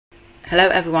Hello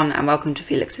everyone and welcome to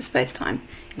Felix's Space Time.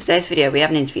 In today's video we have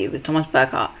an interview with Thomas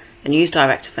Burghardt, the News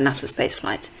Director for NASA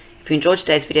Spaceflight. If you enjoyed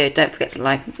today's video, don't forget to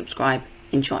like and subscribe.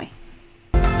 Enjoy.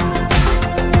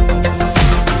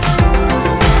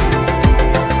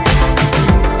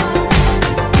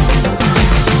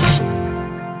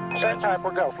 Same type,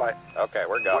 we're go, flight. Okay,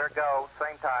 we're go. We're go,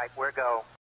 same type, we're go.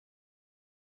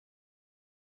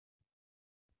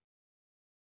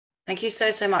 Thank you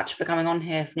so much for coming on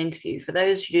here for an interview. For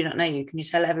those who do not know you, can you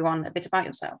tell everyone a bit about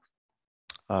yourself?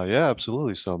 Yeah,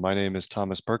 absolutely. So my name is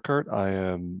Thomas Burghardt. I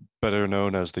am better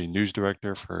known as the news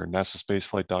director for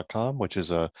NASAspaceflight.com, which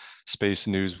is a space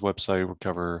news website. We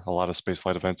cover a lot of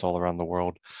spaceflight events all around the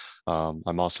world.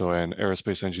 I'm also an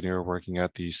aerospace engineer working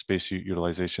at the Spacesuit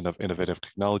Utilization of Innovative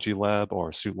Technology Lab,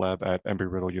 or SUIT Lab, at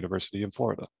Embry-Riddle University in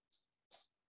Florida.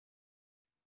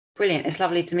 Brilliant. It's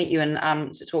lovely to meet you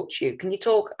and to talk to you. Can you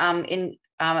talk in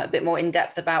a bit more in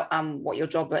depth about what your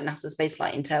job at NASA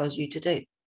Spaceflight entails you to do?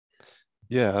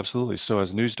 Yeah, absolutely. So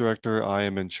as news director, I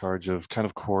am in charge of kind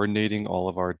of coordinating all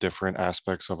of our different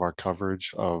aspects of our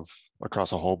coverage of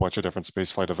across a whole bunch of different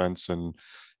spaceflight events and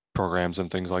programs and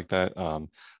things like that.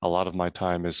 A lot of my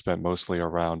time is spent mostly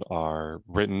around our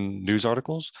written news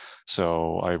articles.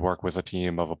 So I work with a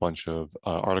team of a bunch of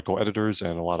article editors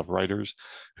and a lot of writers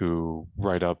who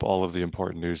write up all of the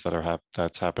important news that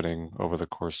that's happening over the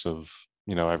course of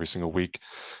every single week.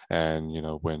 And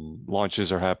when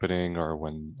launches are happening or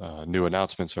when new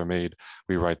announcements are made,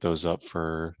 we write those up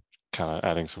for kind of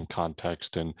adding some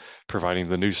context and providing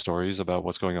the news stories about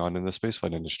what's going on in the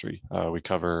spaceflight industry. We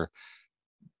cover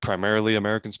primarily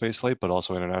American spaceflight, but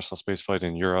also international spaceflight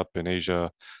in Europe, in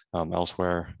Asia,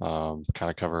 elsewhere. Kind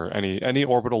of cover any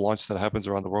orbital launch that happens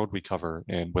around the world. We cover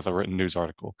with a written news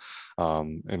article,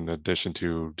 in addition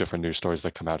to different news stories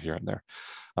that come out here and there.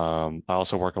 I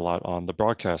also work a lot on the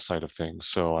broadcast side of things.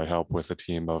 So I help with a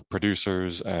team of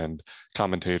producers and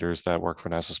commentators that work for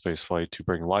NASA Spaceflight to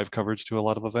bring live coverage to a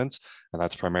lot of events. And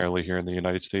that's primarily here in the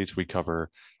United States. We cover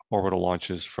orbital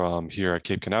launches from here at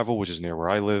Cape Canaveral, which is near where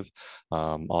I live.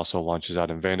 Also launches out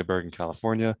in Vandenberg in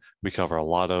California. We cover a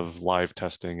lot of live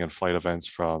testing and flight events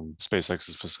from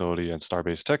SpaceX's facility in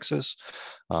Starbase, Texas.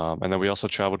 And then we also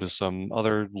travel to some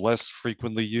other less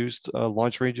frequently used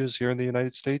launch ranges here in the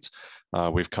United States.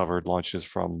 We've covered launches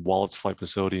from Wallops Flight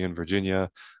Facility in Virginia,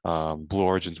 Blue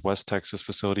Origin's West Texas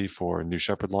facility for New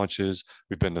Shepard launches.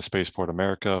 We've been to Spaceport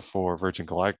America for Virgin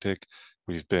Galactic.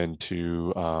 We've been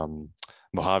to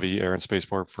Mojave Air and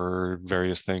Spaceport for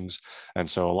various things. And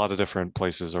so a lot of different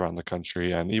places around the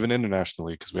country and even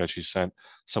internationally, because we actually sent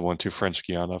someone to French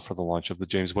Guiana for the launch of the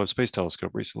James Webb Space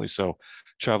Telescope recently. So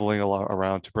traveling a lot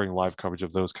around to bring live coverage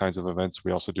of those kinds of events.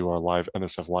 We also do our live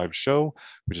NSF Live show,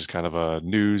 which is kind of a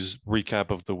news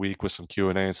recap of the week with some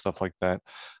Q&A and stuff like that.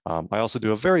 I also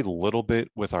do a very little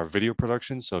bit with our video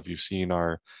production. So if you've seen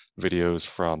our videos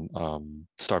from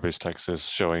Starbase, Texas,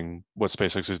 showing what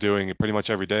SpaceX is doing pretty much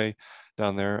every day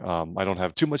down there. I don't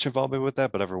have too much involvement with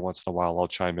that, but every once in a while I'll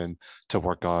chime in to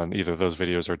work on either those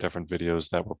videos or different videos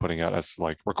that we're putting out as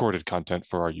like recorded content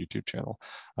for our YouTube channel.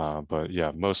 But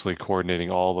yeah, mostly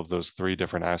coordinating all of those three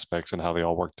different aspects and how they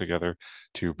all work together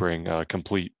to bring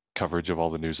complete coverage of all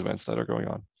the news events that are going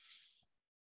on.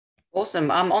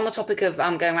 Awesome. On the topic of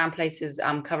going around places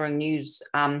covering news,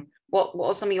 what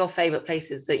are some of your favorite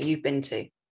places that you've been to?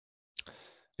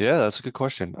 Yeah, that's a good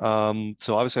question.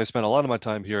 So obviously I spent a lot of my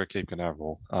time here at Cape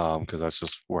Canaveral because that's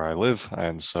just where I live.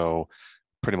 And so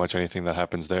pretty much anything that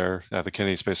happens there at the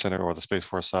Kennedy Space Center or the Space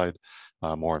Force side,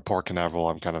 or in Port Canaveral,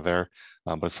 I'm kind of there.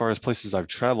 But as far as places I've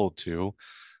traveled to,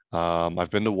 I've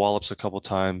been to Wallops a couple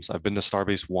times. I've been to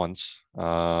Starbase once.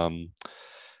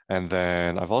 And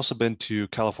then I've also been to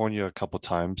California a couple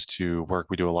times to work.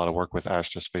 We do a lot of work with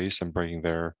Astra Space and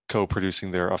co-producing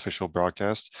their official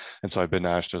broadcast. And so I've been to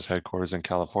Astra's headquarters in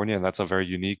California, and that's a very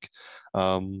unique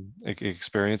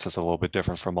experience. It's a little bit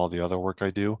different from all the other work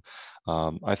I do.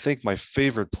 I think my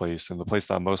favorite place and the place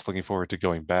that I'm most looking forward to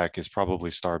going back is probably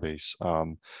Starbase.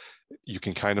 You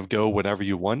can kind of go whenever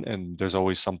you want and there's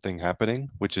always something happening,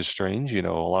 which is strange.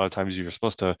 A lot of times you're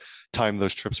supposed to time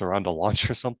those trips around a launch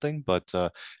or something, but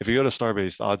if you go to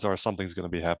Starbase, odds are something's going to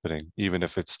be happening, even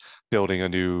if it's building a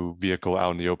new vehicle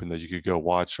out in the open that you could go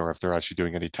watch, or if they're actually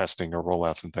doing any testing or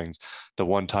rollouts and things. The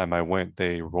one time I went,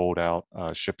 they rolled out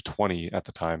ship 20 at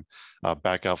the time,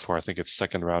 back out for I think its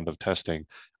second round of testing.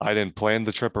 I didn't plan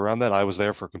the trip around that. I was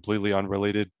there for completely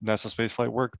unrelated NASA spaceflight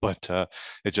work, but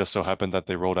it just so happened that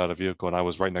they rolled out a vehicle and I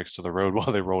was right next to the road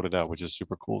while they rolled it out, which is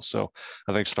super cool. So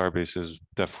I think Starbase is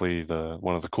definitely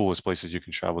one of the coolest places you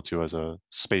can travel to as a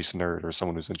space nerd or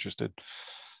someone who's interested.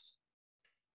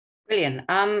 Brilliant.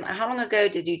 How long ago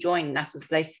did you join NASA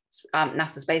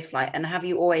Spaceflight, and have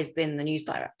you always been the news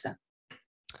director?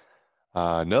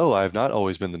 No, I've not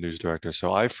always been the news director.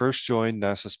 So I first joined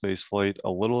NASA Spaceflight a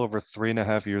little over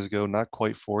 3.5 years ago, not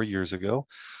quite 4 years ago.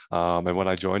 And when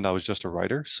I joined, I was just a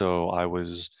writer. So I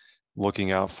was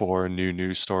looking out for new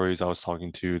news stories. I was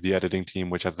talking to the editing team,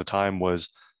 which at the time was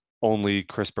only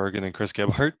Chris Bergen and Chris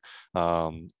Gebhardt.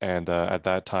 And at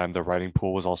that time, the writing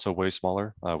pool was also way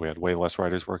smaller. We had way less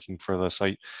writers working for the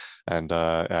site. And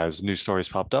as news stories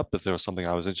popped up, if there was something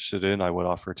I was interested in, I would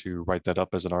offer to write that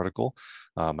up as an article.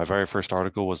 My very first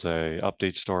article was a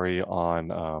update story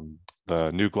on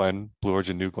the New Glenn, Blue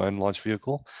Origin New Glenn launch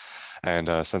vehicle.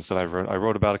 And since then, I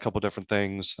wrote about a couple different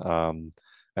things.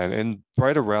 And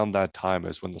right around that time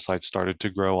is when the site started to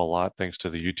grow a lot, thanks to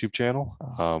the YouTube channel.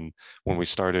 When we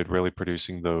started really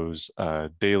producing those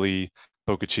daily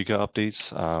Boca Chica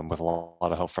updates with a lot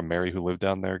of help from Mary, who lived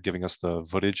down there, giving us the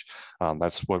footage.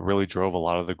 That's what really drove a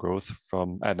lot of the growth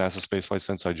from at NASA Spaceflight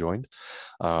since I joined.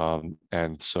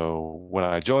 And so when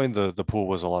I joined, the pool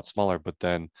was a lot smaller, but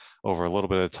then over a little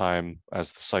bit of time,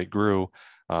 as the site grew,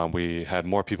 we had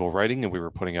more people writing and we were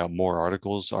putting out more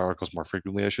articles more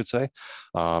frequently, I should say.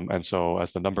 And so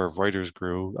as the number of writers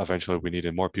grew, eventually we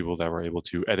needed more people that were able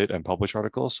to edit and publish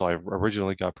articles. So I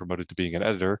originally got promoted to being an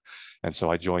editor. And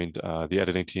so I joined the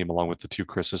editing team along with the two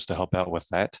Chris's to help out with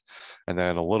that. And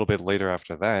then a little bit later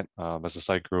after that, as the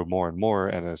site grew more and more,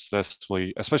 and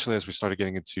especially as we started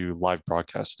getting into live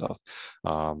broadcast stuff,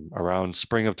 around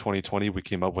spring of 2020, we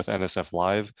came up with NSF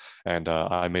Live, and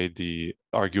I made the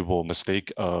arguable mistake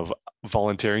of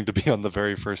volunteering to be on the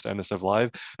very first NSF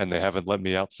Live, and they haven't let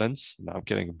me out since. No, I'm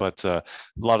kidding. But a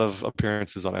lot of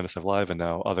appearances on NSF Live and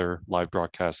now other live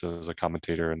broadcasts as a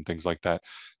commentator and things like that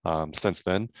since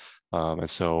then. And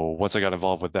so once I got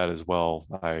involved with that as well,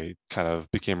 I kind of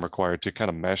became required to kind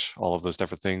of mesh all of those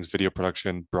different things: video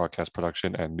production, broadcast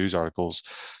production, and news articles.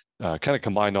 Kind of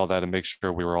combined all that and make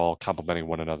sure we were all complementing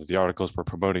one another. The articles were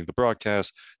promoting the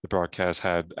broadcast. The broadcast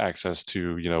had access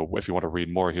to, if you want to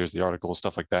read more, here's the article,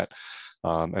 stuff like that.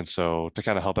 And so to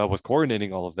kind of help out with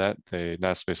coordinating all of that,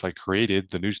 NASA Spaceflight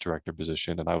created the news director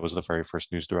position, and I was the very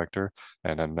first news director,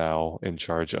 and I'm now in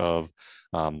charge of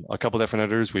a couple different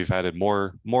editors. We've added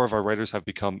more of our writers have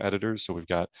become editors, so we've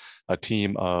got a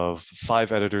team of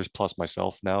 5 editors plus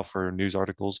myself now for news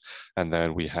articles, and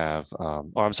then we have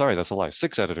I'm sorry, that's a lie,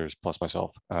 6 editors plus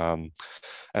myself.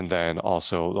 And then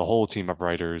also the whole team of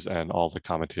writers and all the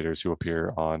commentators who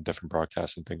appear on different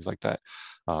broadcasts and things like that.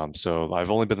 So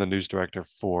I've only been the news director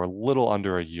for a little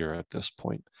under a year at this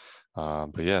point.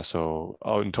 But yeah, so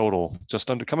in total,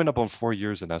 just coming up on 4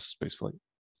 years in NASA Spaceflight.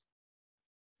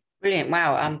 Brilliant.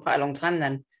 Wow. Quite a long time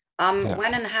then. Yeah.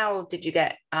 When and how did you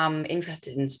get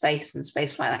interested in space and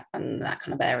spaceflight and that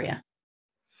kind of area?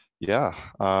 Yeah,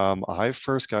 I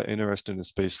first got interested in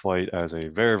spaceflight as a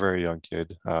very, very young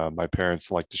kid. My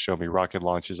parents liked to show me rocket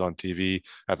launches on TV.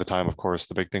 At the time, of course,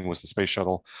 the big thing was the space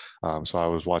shuttle. So I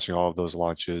was watching all of those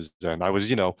launches, and I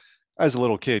was, as a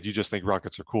little kid, you just think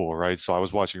rockets are cool, right? So I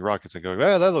was watching rockets and going,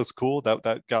 "Yeah, that looks cool."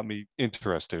 That got me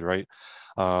interested, right?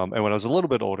 And when I was a little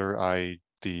bit older,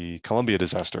 the Columbia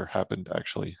disaster happened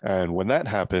actually, and when that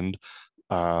happened,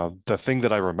 the thing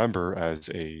that I remember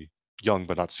as a young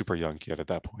but not super young kid at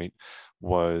that point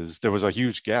was there was a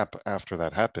huge gap after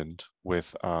that happened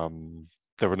with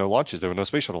there were no launches, there were no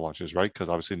space shuttle launches, right? Because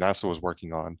obviously NASA was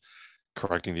working on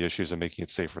correcting the issues and making it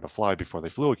safer to fly before they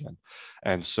flew again.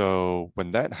 And so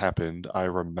when that happened, I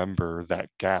remember that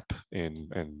gap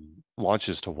in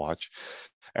launches to watch.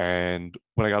 And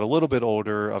when I got a little bit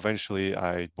older, eventually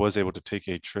I was able to take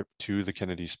a trip to the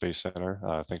Kennedy Space Center.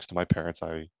 Thanks to my parents,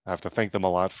 I have to thank them a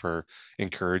lot for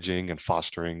encouraging and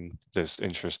fostering this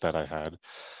interest that I had.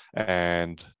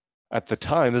 And at the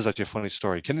time, this is actually a funny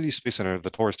story. Kennedy Space Center, the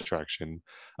tourist attraction,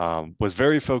 was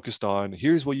very focused on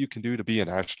here's what you can do to be an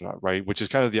astronaut, right? Which is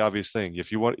kind of the obvious thing. If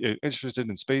you're interested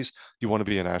in space, you want to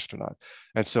be an astronaut.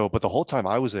 And so, but the whole time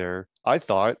I was there, I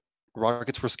thought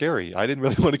rockets were scary. I didn't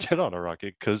really want to get on a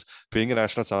rocket because being an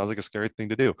astronaut sounds like a scary thing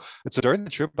to do. And so during the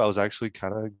trip, I was actually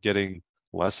kind of getting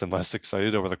less and less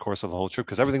excited over the course of the whole trip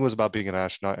because everything was about being an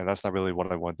astronaut, and that's not really what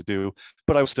I wanted to do.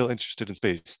 But I was still interested in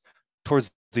space.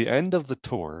 Towards the end of the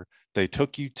tour, they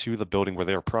took you to the building where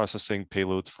they were processing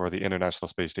payloads for the International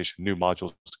Space Station, new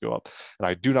modules to go up. And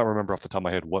I do not remember off the top of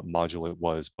my head what module it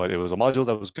was, but it was a module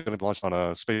that was going to be launched on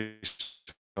a space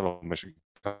shuttle mission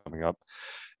coming up.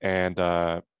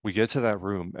 And we get to that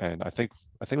room, and I think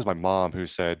it was my mom who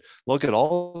said, "Look at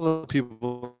all the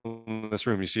people in in this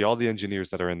room, you see all the engineers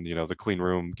that are in, the clean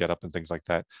room, get up and things like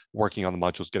that, working on the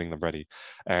modules, getting them ready.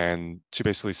 And she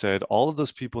basically said, all of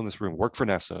those people in this room work for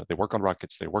NASA. They work on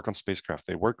rockets. They work on spacecraft.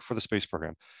 They work for the space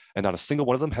program. And not a single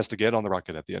one of them has to get on the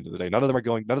rocket at the end of the day. None of them are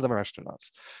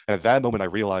astronauts. And at that moment, I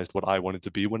realized what I wanted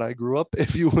to be when I grew up,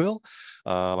 if you will.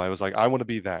 I was like, I want to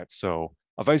be that. So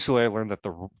eventually I learned that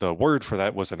the word for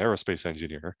that was an aerospace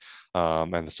engineer.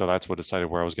 And so that's what decided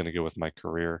where I was going to go with my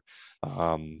career.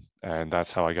 And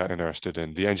that's how I got interested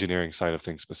in the engineering side of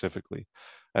things specifically.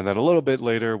 And then a little bit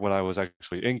later, when I was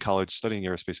actually in college studying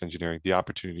aerospace engineering, the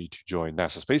opportunity to join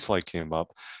NASA Spaceflight came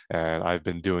up. And I've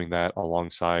been doing that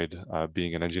alongside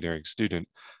being an engineering student,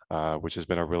 which has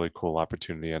been a really cool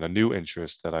opportunity and a new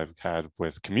interest that I've had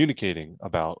with communicating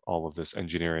about all of this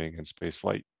engineering and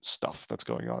spaceflight stuff that's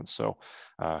going on. So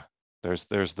there's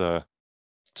the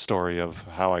story of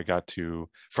how I got to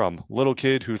from little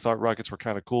kid who thought rockets were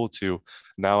kind of cool to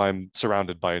now I'm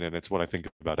surrounded by it and it's what I think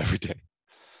about every day.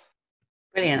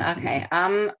 Brilliant. Okay.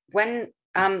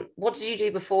 What did you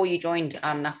do before you joined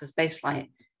NASA Spaceflight?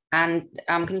 And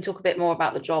can you talk a bit more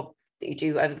about the job that you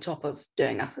do over the top of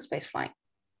doing NASA Spaceflight?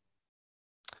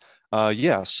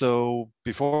 Yeah, so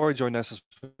before I joined NASA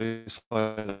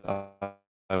Spaceflight,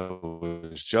 I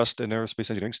was just an aerospace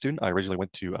engineering student. I originally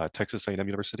went to Texas A&M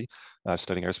University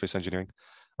studying aerospace engineering.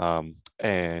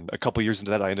 And a couple years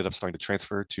into that, I ended up starting to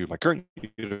transfer to my current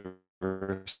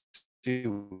university,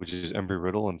 which is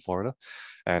Embry-Riddle in Florida.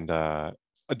 And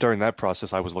during that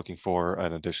process, I was looking for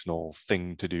an additional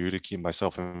thing to do to keep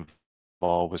myself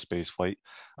involved with spaceflight.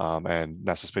 And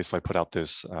NASA Spaceflight put out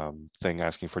this thing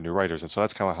asking for new writers. And so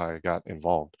that's kind of how I got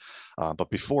involved. But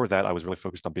before that, I was really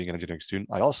focused on being an engineering student.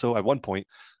 I also, at one point,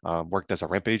 worked as a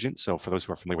ramp agent. So for those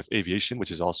who are familiar with aviation,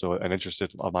 which is also an interest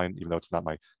of mine, even though it's not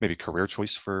my maybe career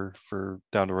choice for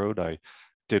down the road, I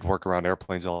did work around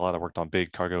airplanes a lot. I worked on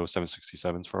big cargo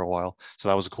 767s for a while. So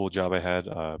that was a cool job I had,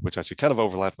 which actually kind of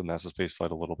overlapped with NASA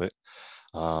Spaceflight a little bit.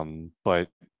 But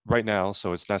right now,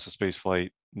 so it's NASA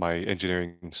Spaceflight, my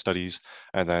engineering studies,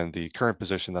 and then the current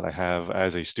position that I have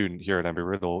as a student here at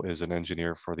Embry-Riddle is an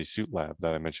engineer for the suit lab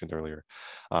that I mentioned earlier.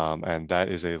 And that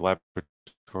is a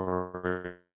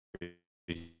laboratory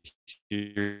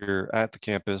here at the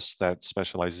campus that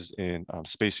specializes in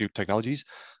spacesuit technologies.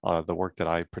 The work that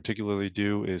I particularly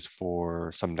do is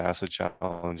for some NASA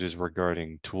challenges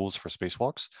regarding tools for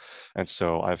spacewalks. And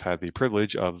so I've had the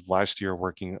privilege of last year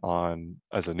working on,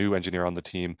 as a new engineer on the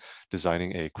team,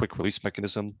 designing a quick release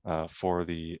mechanism for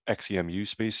the XEMU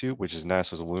spacesuit, which is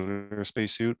NASA's lunar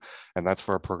spacesuit. And that's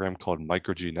for a program called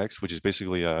MicroG Next, which is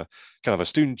basically a kind of a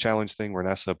student challenge thing where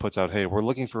NASA puts out, hey, we're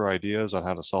looking for ideas on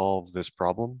how to solve this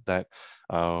problem that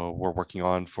we're working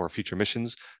on for future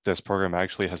missions. This program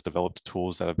actually has developed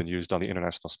tools that have been used on the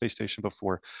International Space Station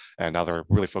before, and now they're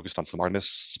really focused on some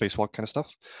Artemis spacewalk kind of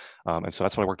stuff. And so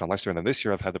that's what I worked on last year. And then this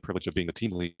year, I've had the privilege of being the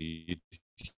team lead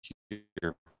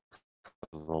here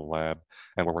for the lab,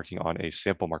 and we're working on a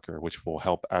sample marker, which will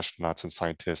help astronauts and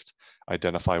scientists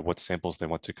identify what samples they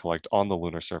want to collect on the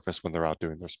lunar surface when they're out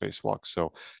doing their spacewalks.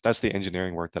 So that's the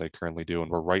engineering work that I currently do,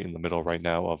 and we're right in the middle right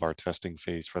now of our testing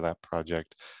phase for that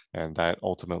project, and that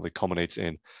ultimately culminates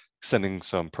in sending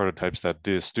some prototypes that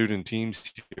the student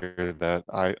teams here that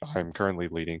I'm currently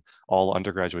leading, all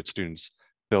undergraduate students,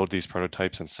 build these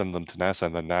prototypes and send them to NASA,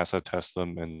 and then NASA tests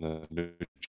them in the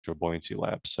neutral buoyancy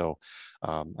lab. So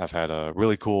I've had a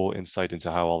really cool insight into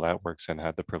how all that works and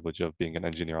had the privilege of being an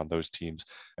engineer on those teams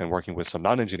and working with some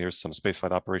non-engineers, some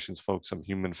spaceflight operations folks, some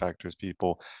human factors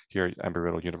people here at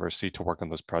Embry-Riddle University to work on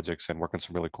those projects and work on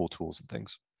some really cool tools and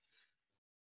things.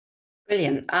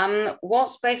 Brilliant.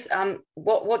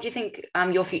 What do you think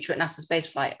your future at NASA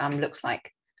Spaceflight looks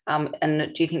like?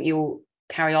 And do you think you'll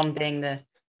carry on being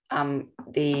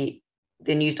the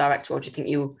news director, or do you think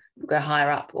you'll go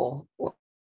higher up, or?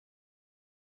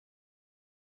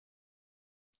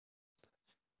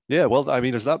 Yeah, well, I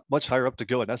mean, there's not much higher up to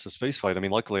go at NASA Spaceflight. I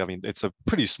mean, luckily, I mean, it's a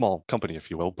pretty small company, if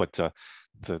you will, but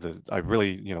I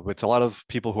really, it's a lot of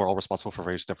people who are all responsible for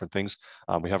various different things.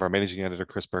 We have our managing editor,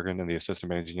 Chris Bergen, and the assistant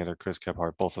managing editor, Chris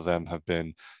Gebhardt. Both of them have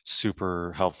been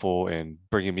super helpful in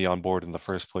bringing me on board in the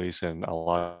first place and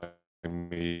allowing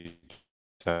me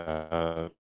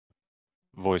to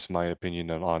voice my opinion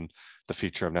on the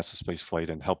future of NASA spaceflight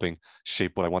and helping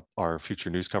shape what I want our future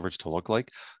news coverage to look like.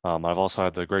 I've also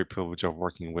had the great privilege of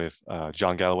working with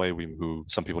John Galloway, who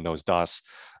some people know as DOS,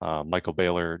 Michael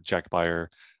Baylor, Jack Beyer.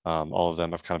 All of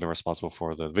them have kind of been responsible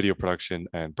for the video production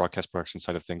and broadcast production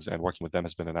side of things, and working with them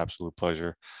has been an absolute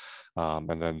pleasure.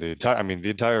 And then the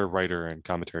entire writer and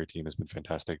commentary team has been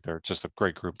fantastic. They're just a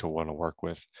great group to want to work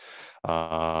with.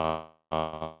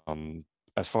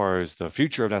 as far as the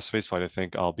future of NASA spaceflight, I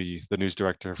think I'll be the news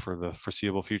director for the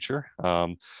foreseeable future.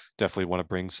 Definitely want to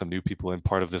bring some new people in.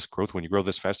 Part of this growth, when you grow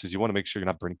this fast, is you want to make sure you're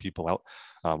not burning people out.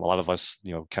 A lot of us,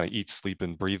 kind of eat, sleep,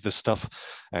 and breathe this stuff,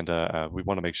 and we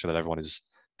want to make sure that everyone is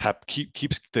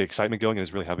keeps the excitement going and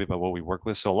is really happy about what we work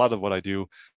with. So a lot of what I do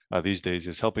these days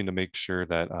is helping to make sure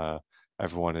that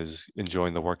everyone is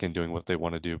enjoying the work and doing what they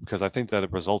want to do, because I think that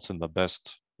it results in the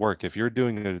best work. If you're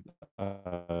doing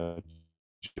a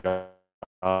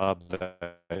job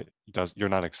that you're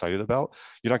not excited about,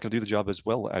 you're not going to do the job as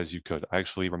well as you could. I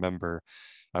actually remember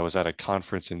I was at a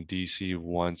conference in DC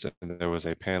once, and there was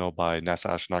a panel by NASA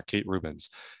astronaut Kate Rubins,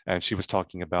 and she was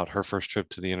talking about her first trip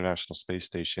to the International Space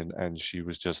Station, and she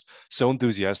was just so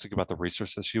enthusiastic about the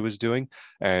research that she was doing.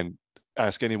 And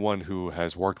ask anyone who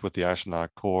has worked with the astronaut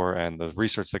corps and the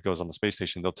research that goes on the space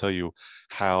station, they'll tell you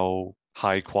how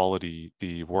high quality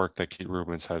the work that Kate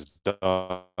Rubins has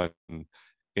done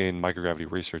in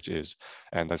microgravity research is.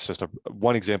 And that's just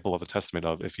one example of a testament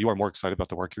of, if you are more excited about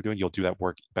the work you're doing, you'll do that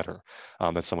work better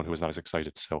than someone who is not as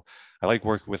excited. So I like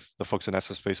work with the folks in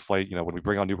NASA Spaceflight. When we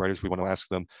bring on new writers, we want to ask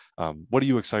them, what are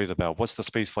you excited about? What's the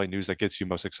spaceflight news that gets you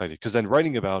most excited? Because then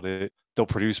writing about it, they'll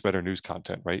produce better news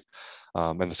content, right?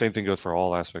 And the same thing goes for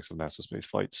all aspects of NASA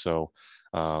spaceflight. So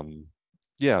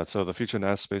yeah, so the future of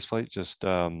NASA spaceflight, just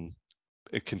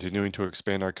continuing to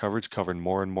expand our coverage, covering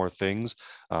more and more things,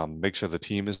 make sure the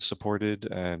team is supported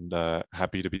and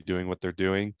happy to be doing what they're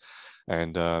doing.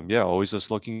 And yeah, always just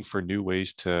looking for new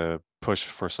ways to push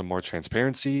for some more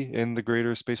transparency in the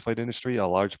greater spaceflight industry. A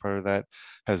large part of that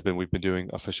has been, we've been doing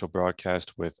official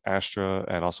broadcast with Astra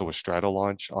and also with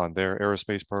Stratolaunch on their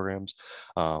aerospace programs.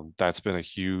 That's been a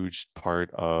huge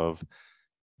part of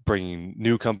bringing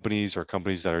new companies or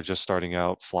companies that are just starting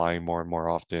out flying more and more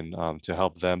often, to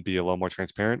help them be a little more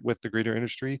transparent with the greater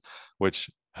industry, which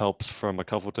helps from a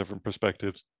couple of different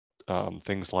perspectives.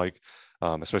 Things like,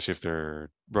 especially if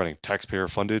they're running taxpayer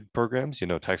funded programs,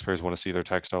 taxpayers want to see their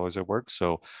tax dollars at work.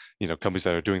 So, companies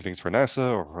that are doing things for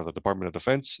NASA or for the Department of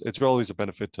Defense, it's always a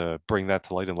benefit to bring that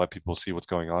to light and let people see what's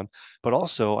going on. But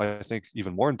also, I think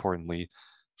even more importantly,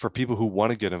 for people who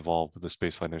want to get involved with the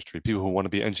spaceflight industry, people who want to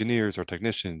be engineers or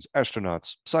technicians,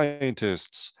 astronauts,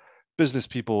 scientists, business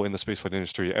people in the spaceflight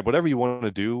industry, and whatever you want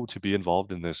to do to be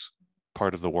involved in this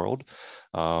part of the world.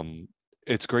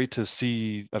 It's great to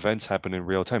see events happen in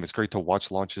real time. It's great to watch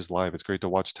launches live. It's great to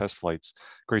watch test flights.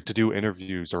 Great to do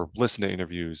interviews or listen to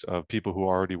interviews of people who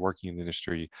are already working in the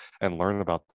industry and learn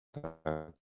about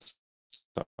that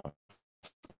stuff.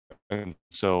 And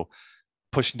so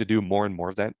pushing to do more and more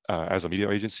of that as a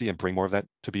media agency and bring more of that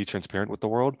to be transparent with the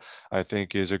world, I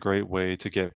think is a great way to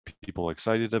get people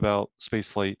excited about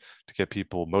spaceflight, to get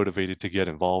people motivated to get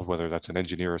involved, whether that's an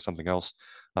engineer or something else.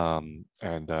 And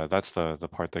that's the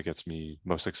part that gets me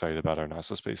most excited about our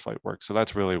NASA spaceflight work. So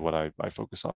that's really what I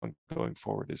focus on going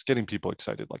forward, is getting people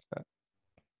excited like that.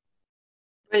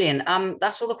 Brilliant.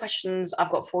 That's all the questions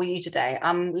I've got for you today.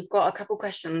 We've got a couple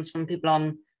questions from people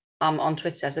on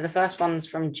Twitter. So the first one's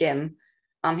from Jim.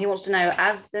 He wants to know,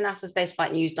 as the NASA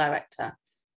Spaceflight News Director,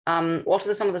 what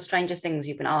are some of the strangest things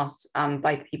you've been asked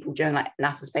by people during like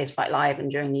NASA Spaceflight Live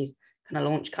and during these kind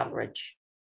of launch coverage?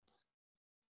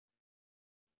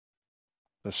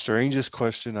 The strangest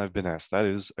question I've been asked. That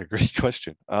is a great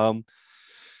question.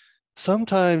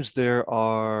 Sometimes there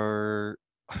are,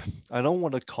 I don't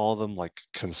want to call them like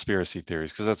conspiracy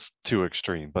theories because that's too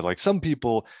extreme, but like some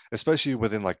people, especially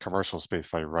within like commercial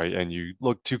spaceflight, right? And you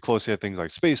look too closely at things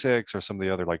like SpaceX or some of the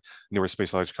other like newer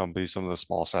space launch companies, some of the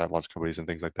small sat launch companies and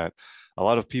things like that. A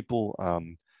lot of people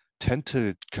tend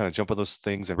to kind of jump at those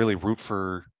things and really root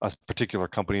for a particular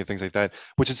company and things like that,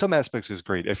 which in some aspects is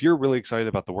great. If you're really excited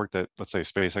about the work that, let's say,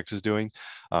 SpaceX is doing,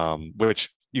 which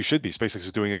you should be, SpaceX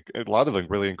is doing a lot of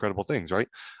really incredible things, right?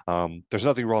 There's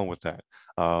nothing wrong with that.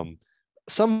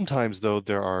 Sometimes, though,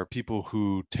 there are people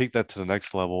who take that to the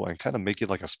next level and kind of make it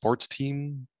like a sports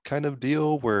team kind of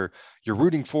deal where you're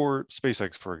rooting for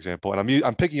SpaceX, for example. And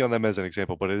I'm picking on them as an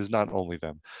example, but it is not only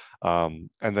them.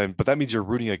 But that means you're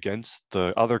rooting against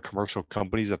the other commercial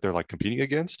companies that they're like competing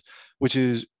against, which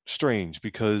is strange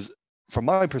because from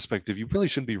my perspective, you really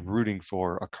shouldn't be rooting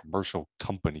for a commercial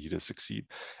company to succeed.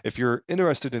 If you're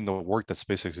interested in the work that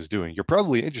SpaceX is doing, you're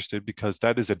probably interested because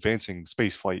that is advancing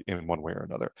spaceflight in one way or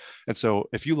another. And so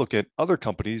if you look at other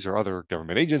companies or other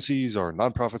government agencies or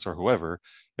nonprofits or whoever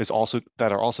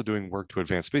that are also doing work to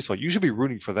advance spaceflight, you should be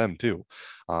rooting for them too.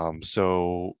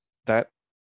 So that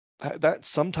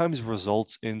sometimes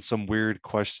results in some weird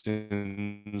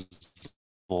questions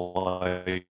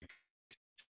like,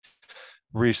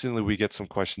 recently we get some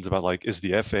questions about like, is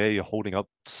the FAA holding up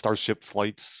Starship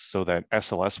flights so that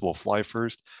SLS will fly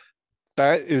first?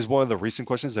 that is one of the recent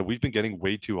questions that we've been getting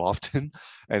way too often.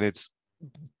 And it's,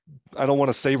 I don't want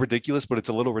to say ridiculous, but it's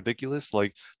a little ridiculous.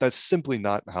 Like, that's simply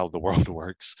not how the world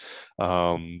works.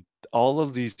 All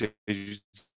of these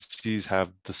agencies have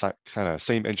the kind of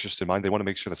same interest in mind. They want to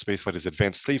make sure that spaceflight is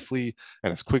advanced safely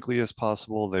and as quickly as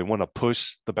possible. They want to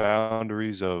push the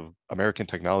boundaries of American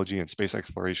technology and space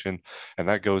exploration. And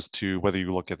that goes to whether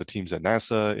you look at the teams at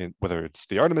NASA, and whether it's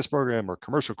the Artemis program or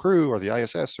Commercial Crew or the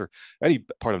ISS or any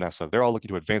part of NASA, they're all looking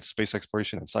to advance space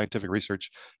exploration and scientific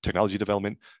research, technology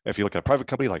development. If you look at a private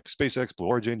company like SpaceX, Blue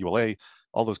Origin, ULA,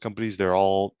 all those companies, they're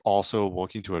all also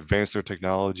looking to advance their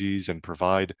technologies and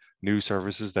provide new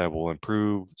services that will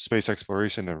improve space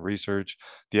exploration and research.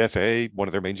 The FAA, one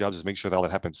of their main jobs is make sure that all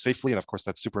that happens safely. And of course,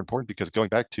 that's super important, because going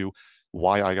back to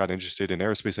why I got interested in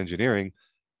aerospace engineering,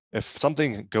 if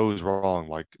something goes wrong,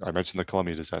 like I mentioned the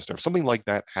Columbia disaster, if something like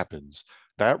that happens,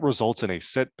 that results in a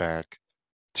setback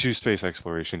to space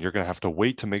exploration. You're going to have to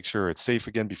wait to make sure it's safe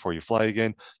again before you fly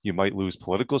again. You might lose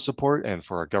political support. And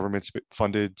for a government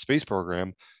funded space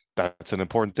program, that's an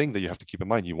important thing that you have to keep in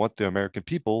mind. You want the American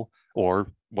people,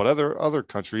 or what other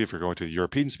country, if you're going to the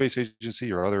European Space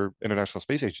Agency or other international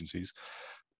space agencies,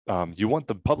 you want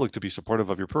the public to be supportive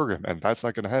of your program, and that's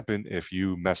not going to happen if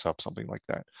you mess up something like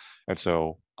that. And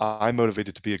so I'm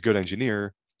motivated to be a good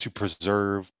engineer to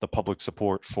preserve the public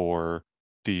support for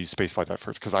these spaceflight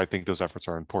efforts, because I think those efforts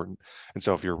are important. And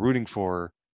so if you're rooting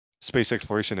for space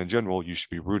exploration in general, you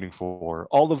should be rooting for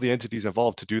all of the entities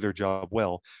involved to do their job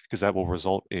well, because that will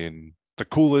result in the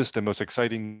coolest and most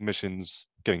exciting missions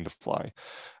getting to fly.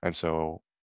 And so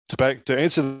to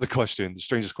answer the question, the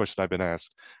strangest question I've been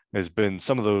asked has been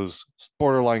some of those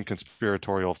borderline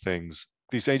conspiratorial things.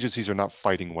 These agencies are not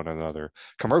fighting one another.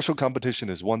 Commercial competition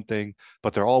is one thing,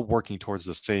 but they're all working towards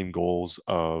the same goals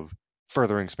of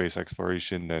furthering space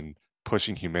exploration and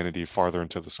pushing humanity farther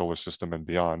into the solar system and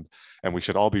beyond. And we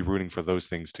should all be rooting for those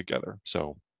things together.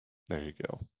 So there you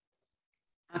go.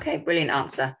 Okay, brilliant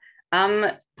answer. Um,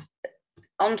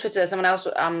 on Twitter, someone else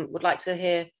would like to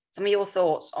hear some of your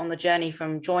thoughts on the journey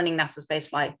from joining NASA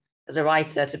Spaceflight as a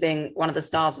writer to being one of the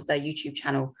stars of their YouTube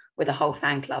channel with a whole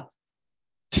fan club.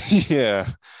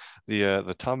 Yeah,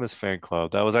 the Thomas fan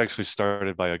club, that was actually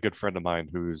started by a good friend of mine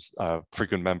who's a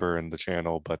frequent member in the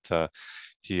channel, but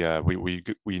he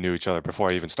we knew each other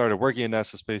before I even started working in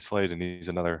NASA Spaceflight, and he's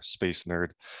another space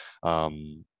nerd.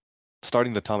 Um,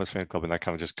 Starting the Thomas fan club, and that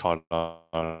kind of just caught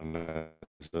on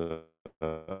as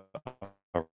a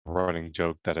running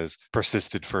joke that has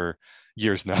persisted for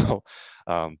years now.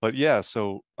 But yeah,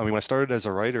 so I mean, when I started as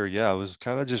a writer, yeah, I was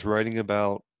kind of just writing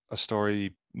about a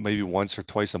story maybe once or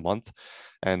twice a month,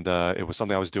 and it was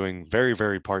something I was doing very,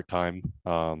 very part time,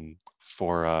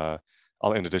 for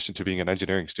in addition to being an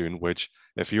engineering student. Which,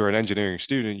 if you're an engineering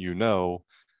student, you know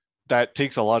that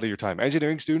takes a lot of your time.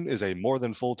 Engineering student is a more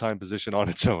than full-time position on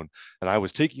its own. And I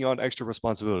was taking on extra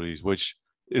responsibilities, which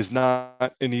is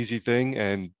not an easy thing.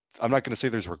 And I'm not going to say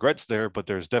there's regrets there, but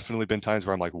there's definitely been times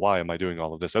where I'm like, why am I doing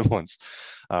all of this at once?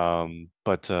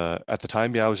 But at the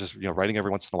time, yeah, I was just, writing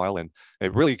every once in a while. And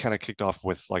it really kind of kicked off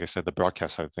with, like I said, the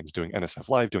broadcast side of things, doing NSF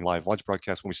Live, doing live launch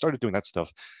broadcasts. When we started doing that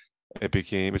stuff,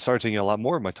 it started taking a lot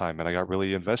more of my time, and I got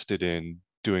really invested in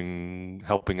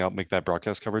helping out make that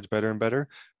broadcast coverage better and better,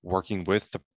 working with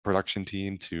the production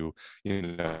team to,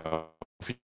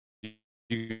 if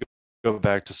you go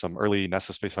back to some early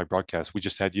NASA Spaceflight broadcasts, we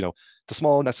just had, the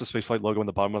small NASA Spaceflight logo in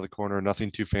the bottom of the corner,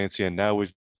 nothing too fancy. And now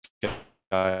we've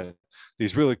got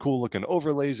these really cool looking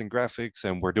overlays and graphics,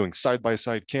 and we're doing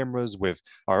side-by-side cameras with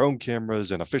our own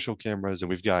cameras and official cameras, and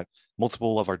we've got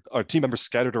multiple of our team members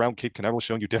scattered around Cape Canaveral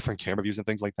showing you different camera views and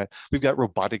things like that. We've got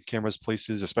robotic cameras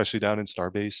places, especially down in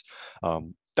Starbase.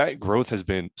 That growth has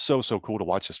been so cool to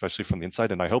watch, especially from the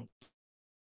inside, and I hope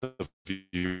the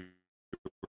viewers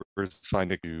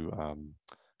find it to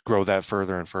grow that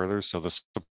further and further. So the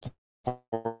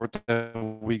support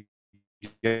that we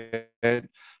get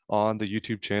on the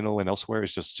YouTube channel and elsewhere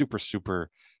is just super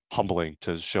humbling,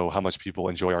 to show how much people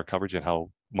enjoy our coverage and how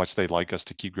much they like us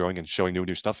to keep growing and showing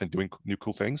new stuff and doing new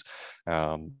cool things.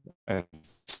 And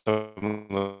some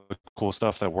of the cool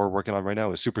stuff that we're working on right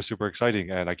now is super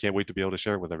exciting, and I can't wait to be able to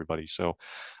share it with everybody. So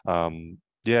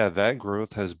yeah, that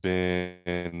growth has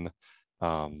been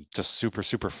just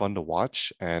super fun to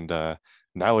watch. And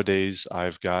nowadays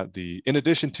I've got in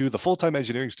addition to the full-time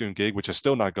engineering student gig, which has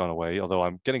still not gone away, although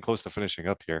I'm getting close to finishing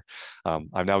up here.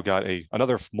 I've now got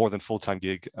another more than full-time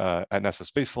gig at NASA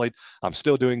Spaceflight. I'm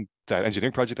still doing that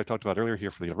engineering project I talked about earlier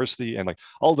here for the university, and like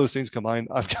all those things combined,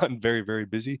 I've gotten very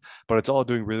busy, but it's all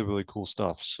doing really cool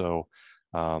stuff. So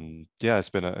yeah, it's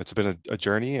been a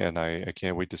journey, and I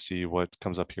can't wait to see what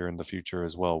comes up here in the future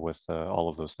as well with all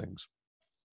of those things.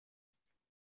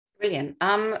 Brilliant.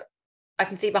 I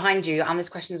can see behind you. This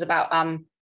question is about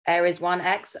Ares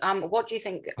 1X. What do you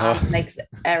think makes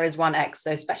Ares 1X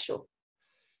so special?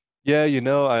 Yeah,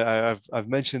 I've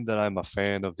mentioned that I'm a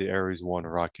fan of the Ares 1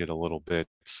 rocket a little bit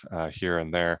here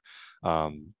and there.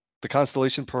 The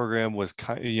Constellation program was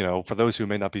for those who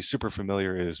may not be super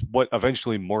familiar, is what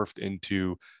eventually morphed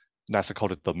into NASA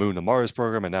called it the Moon to Mars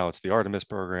program, and now it's the Artemis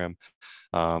program.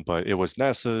 But it was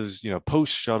NASA's,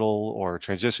 post shuttle or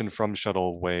transition from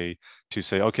shuttle way to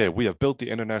say, okay, we have built the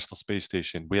International Space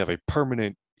Station. We have a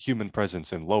permanent human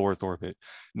presence in low Earth orbit.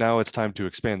 Now it's time to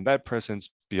expand that presence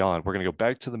beyond. We're going to go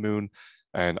back to the moon.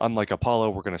 And unlike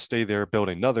Apollo, we're going to stay there, build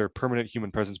another permanent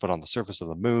human presence, but on the surface of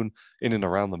the moon, in and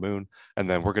around the moon. And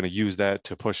then we're going to use that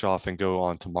to push off and go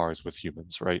on to Mars with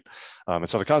humans, right? And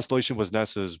so the Constellation was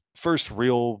NASA's first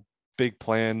real big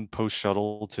plan post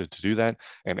shuttle to do that.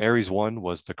 And Ares 1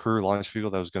 was the crew launch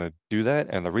vehicle that was going to do that.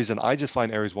 And the reason I just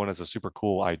find Ares 1 as a super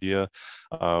cool idea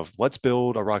of let's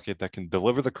build a rocket that can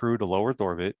deliver the crew to low Earth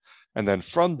orbit. And then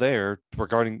from there,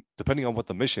 depending on what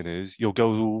the mission is, you'll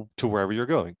go to wherever you're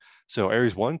going. So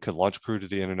Ares 1 could launch crew to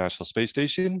the International Space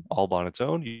Station all on its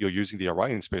own. You're using the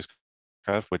Orion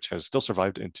spacecraft, which has still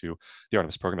survived into the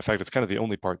Artemis program. In fact, it's kind of the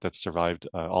only part that's survived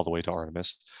all the way to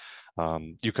Artemis.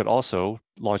 You could also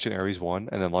launch an Ares 1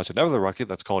 and then launch another rocket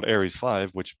that's called Ares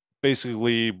 5, which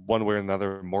basically one way or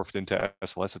another morphed into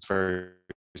SLS. It's very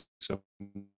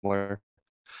similar,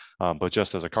 but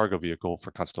just as a cargo vehicle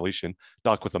for Constellation.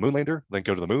 Dock with the Moonlander, then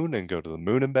go to the moon and go to the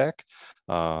moon and back.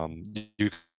 You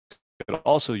could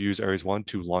also use Ares 1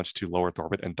 to launch to low Earth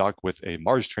orbit and dock with a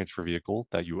Mars transfer vehicle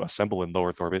that you assemble in low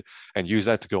Earth orbit and use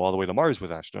that to go all the way to Mars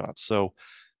with astronauts. So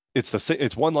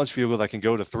it's one launch vehicle that can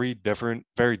go to three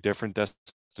very different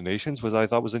destinations, which I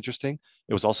thought was interesting.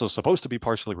 It was also supposed to be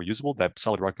partially reusable. That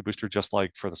solid rocket booster, just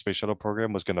like for the space shuttle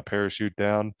program, was going to parachute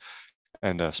down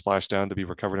and splash down to be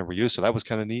recovered and reused. So that was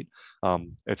kind of neat.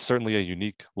 It's certainly a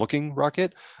unique looking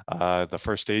rocket. The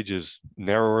first stage is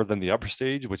narrower than the upper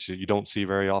stage, which you don't see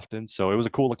very often. So it was a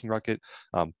cool looking rocket.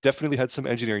 Definitely had some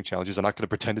engineering challenges. I'm not going to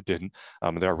pretend it didn't.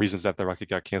 There are reasons that the rocket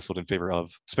got canceled in favor of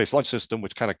Space Launch System,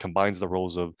 which kind of combines the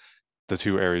roles of the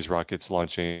two Ares rockets,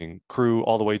 launching crew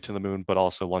all the way to the moon, but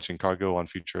also launching cargo on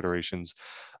future iterations.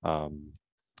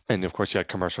 And of course, you had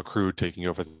commercial crew taking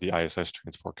over the ISS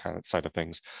transport kind of side of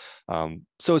things.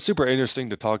 So it's super interesting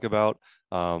to talk about.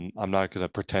 I'm not going to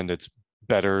pretend it's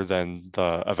better than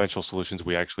the eventual solutions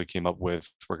we actually came up with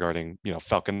regarding,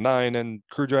 Falcon 9 and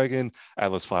Crew Dragon,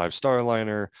 Atlas 5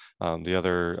 Starliner, the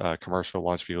other commercial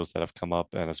launch vehicles that have come up,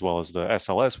 and as well as the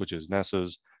SLS, which is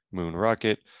NASA's moon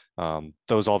rocket.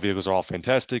 Those vehicles are all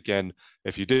fantastic. And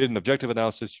if you did an objective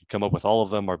analysis, you'd come up with all of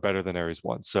them are better than Ares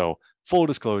 1. So full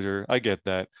disclosure, I get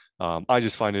that. I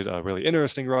just find it a really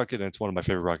interesting rocket, and it's one of my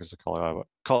favorite rockets to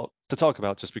talk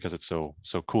about just because it's so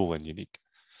cool and unique.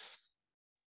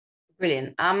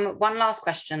 Brilliant. One last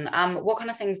question. What kind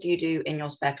of things do you do in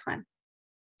your spare time?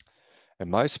 In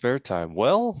my spare time,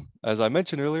 well, as I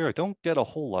mentioned earlier, I don't get a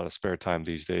whole lot of spare time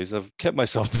these days. I've kept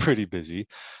myself pretty busy.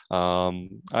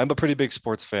 I'm a pretty big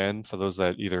sports fan. For those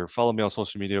that either follow me on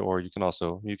social media, or you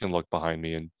can look behind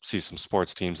me and see some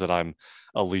sports teams that I'm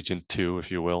allegiant to,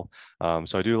 if you will. I'm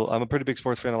a pretty big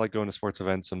sports fan. I like going to sports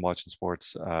events and watching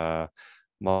sports. I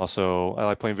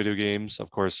like playing video games. Of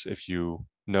course, if you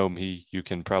know me, you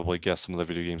can probably guess some of the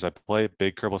video games I play.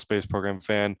 Big Kerbal Space Program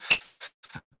fan.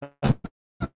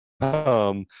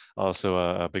 Also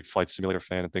a big flight simulator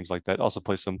fan and things like that. Also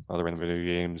play some other random video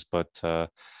games, but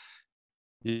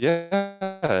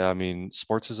yeah, I mean,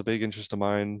 sports is a big interest of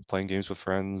mine. Playing games with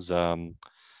friends, following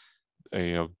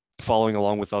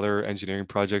along with other engineering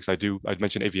projects. I'd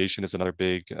mention aviation is another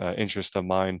big interest of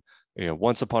mine.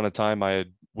 Once upon a time, I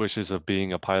had wishes of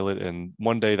being a pilot, and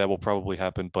one day that will probably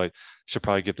happen, but should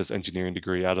probably get this engineering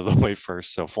degree out of the way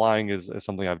first. So flying is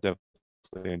something I've definitely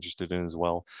interested in as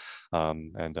well. I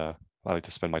like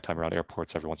to spend my time around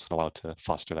airports every once in a while to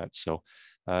foster that. So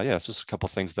yeah, it's just a couple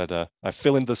of things that I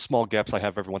fill in the small gaps I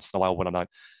have every once in a while when I'm not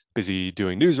busy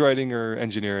doing news writing or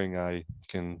engineering. I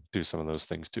can do some of those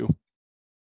things too.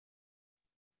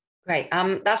 Great.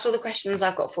 That's all the questions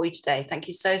I've got for you today. Thank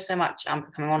you so much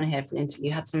for coming on here for the interview.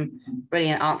 You had some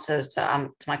brilliant answers to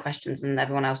my questions and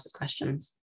everyone else's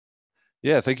questions.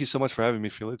 Yeah, thank you so much for having me,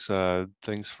 Felix.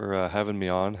 Thanks for having me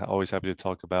on. Always happy to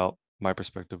talk about my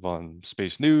perspective on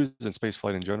space news and space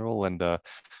flight in general, and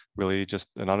really just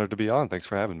an honor to be on. Thanks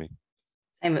for having me.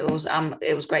 Same.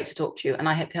 It was great to talk to you, and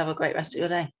I hope you have a great rest of your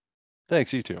day.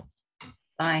 Thanks, you too.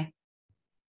 Bye.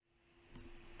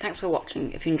 Thanks for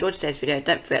watching. If you enjoyed today's video,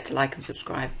 don't forget to like and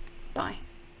subscribe. Bye.